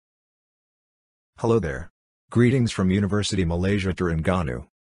Hello there. Greetings from University Malaysia Terengganu.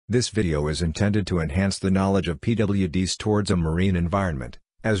 This video is intended to enhance the knowledge of PWDs towards a marine environment,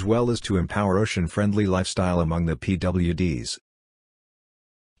 as well as to empower ocean-friendly lifestyle among the PWDs.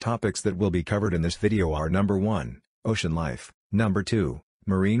 Topics that will be covered in this video are number 1, ocean life, number 2,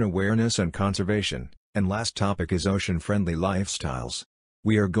 marine awareness and conservation, and last topic is ocean-friendly lifestyles.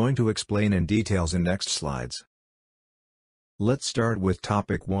 We are going to explain in details in next slides. Let's start with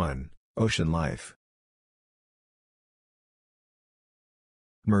topic 1, ocean life.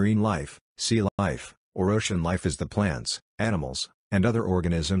 Marine life, sea life, or ocean life is the plants, animals, and other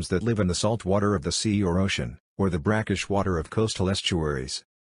organisms that live in the salt water of the sea or ocean, or the brackish water of coastal estuaries.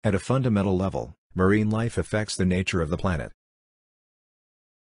 At a fundamental level, marine life affects the nature of the planet.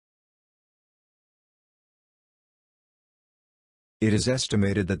 It is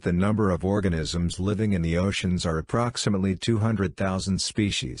estimated that the number of organisms living in the oceans are approximately 200,000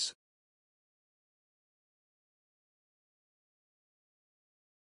 species.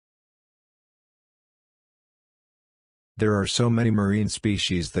 There are so many marine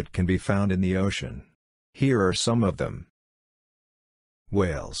species that can be found in the ocean. Here are some of them.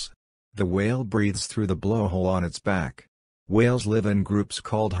 Whales. The whale breathes through the blowhole on its back. Whales live in groups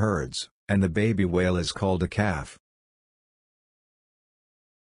called herds, and the baby whale is called a calf.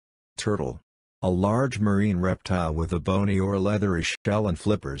 Turtle. A large marine reptile with a bony or leathery shell and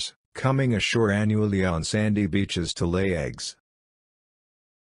flippers, coming ashore annually on sandy beaches to lay eggs.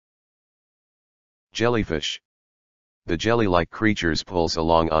 Jellyfish. The jelly-like creatures pulse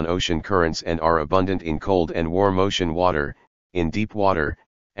along on ocean currents and are abundant in cold and warm ocean water, in deep water,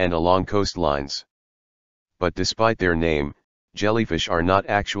 and along coastlines. But despite their name, jellyfish are not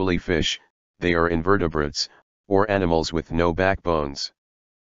actually fish, they are invertebrates, or animals with no backbones.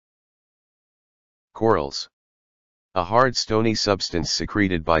 Corals. A hard stony substance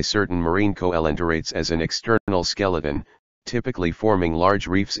secreted by certain marine coelenterate as an external skeleton, typically forming large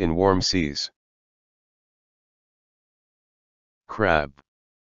reefs in warm seas. Crab.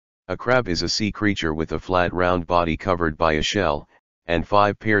 A crab is a sea creature with a flat round body covered by a shell, and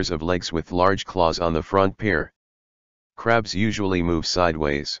 5 pairs of legs with large claws on the front pair. Crabs usually move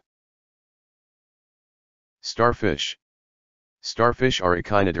sideways. Starfish. Starfish are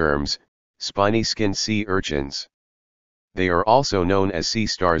echinoderms, spiny-skinned sea urchins. They are also known as sea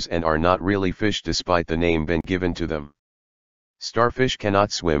stars and are not really fish despite the name been given to them. Starfish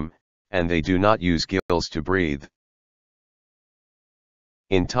cannot swim, and they do not use gills to breathe.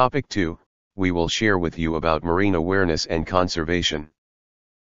 In topic 2, we will share with you about marine awareness and conservation.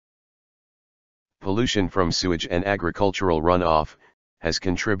 Pollution from sewage and agricultural runoff has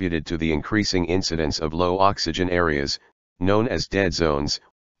contributed to the increasing incidence of low oxygen areas, known as dead zones,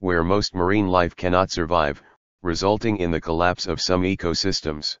 where most marine life cannot survive, resulting in the collapse of some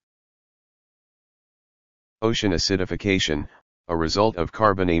ecosystems. Ocean acidification, a result of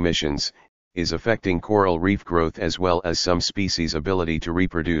carbon emissions, is affecting coral reef growth as well as some species' ability to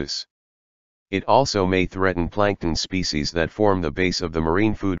reproduce. It also may threaten plankton species that form the base of the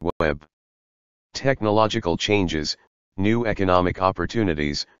marine food web. Technological changes, new economic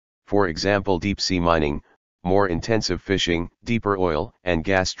opportunities, for example deep-sea mining, more intensive fishing, deeper oil and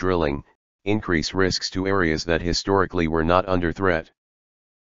gas drilling, increase risks to areas that historically were not under threat.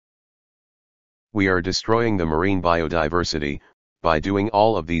 We are destroying the marine biodiversity by doing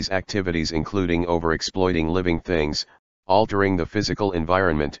all of these activities, including overexploiting living things, altering the physical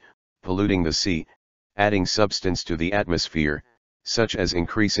environment, polluting the sea, adding substance to the atmosphere, such as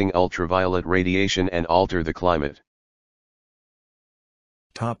increasing ultraviolet radiation, and alter the climate.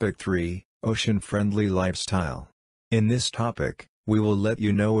 Topic 3, Ocean-friendly lifestyle. In this topic, we will let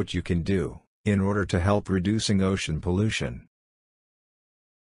you know what you can do in order to help reducing ocean pollution.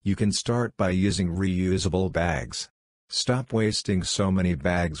 You can start by using reusable bags. Stop wasting so many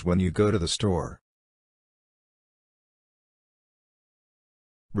bags when you go to the store.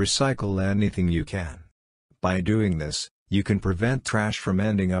 Recycle anything you can. By doing this, you can prevent trash from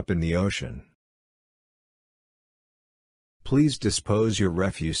ending up in the ocean. Please dispose your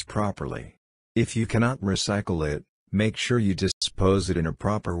refuse properly. If you cannot recycle it, make sure you dispose it in a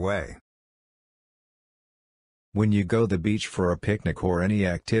proper way. When you go to the beach for a picnic or any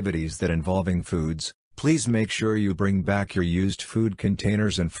activities that involving foods, please make sure you bring back your used food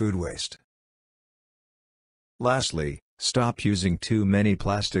containers and food waste. Lastly, stop using too many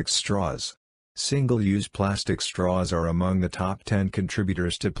plastic straws. Single-use plastic straws are among the top 10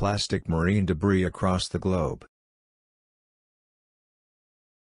 contributors to plastic marine debris across the globe.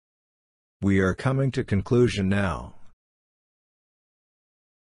 We are coming to conclusion now.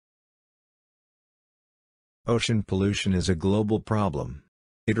 Ocean pollution is a global problem.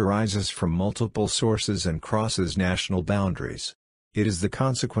 It arises from multiple sources and crosses national boundaries. It is the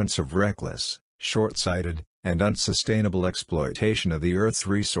consequence of reckless, short-sighted, and unsustainable exploitation of the Earth's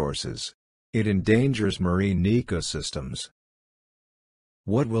resources. It endangers marine ecosystems.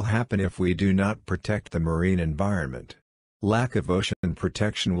 What will happen if we do not protect the marine environment? Lack of ocean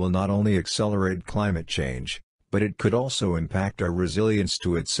protection will not only accelerate climate change, but it could also impact our resilience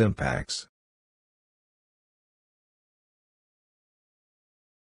to its impacts.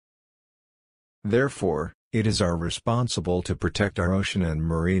 Therefore, it is our responsibility to protect our ocean and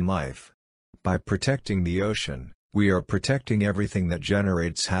marine life. By protecting the ocean, we are protecting everything that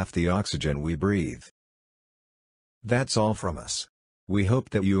generates half the oxygen we breathe. That's all from us. We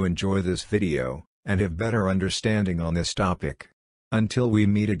hope that you enjoy this video, and have better understanding on this topic. Until we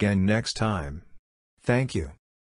meet again next time. Thank you.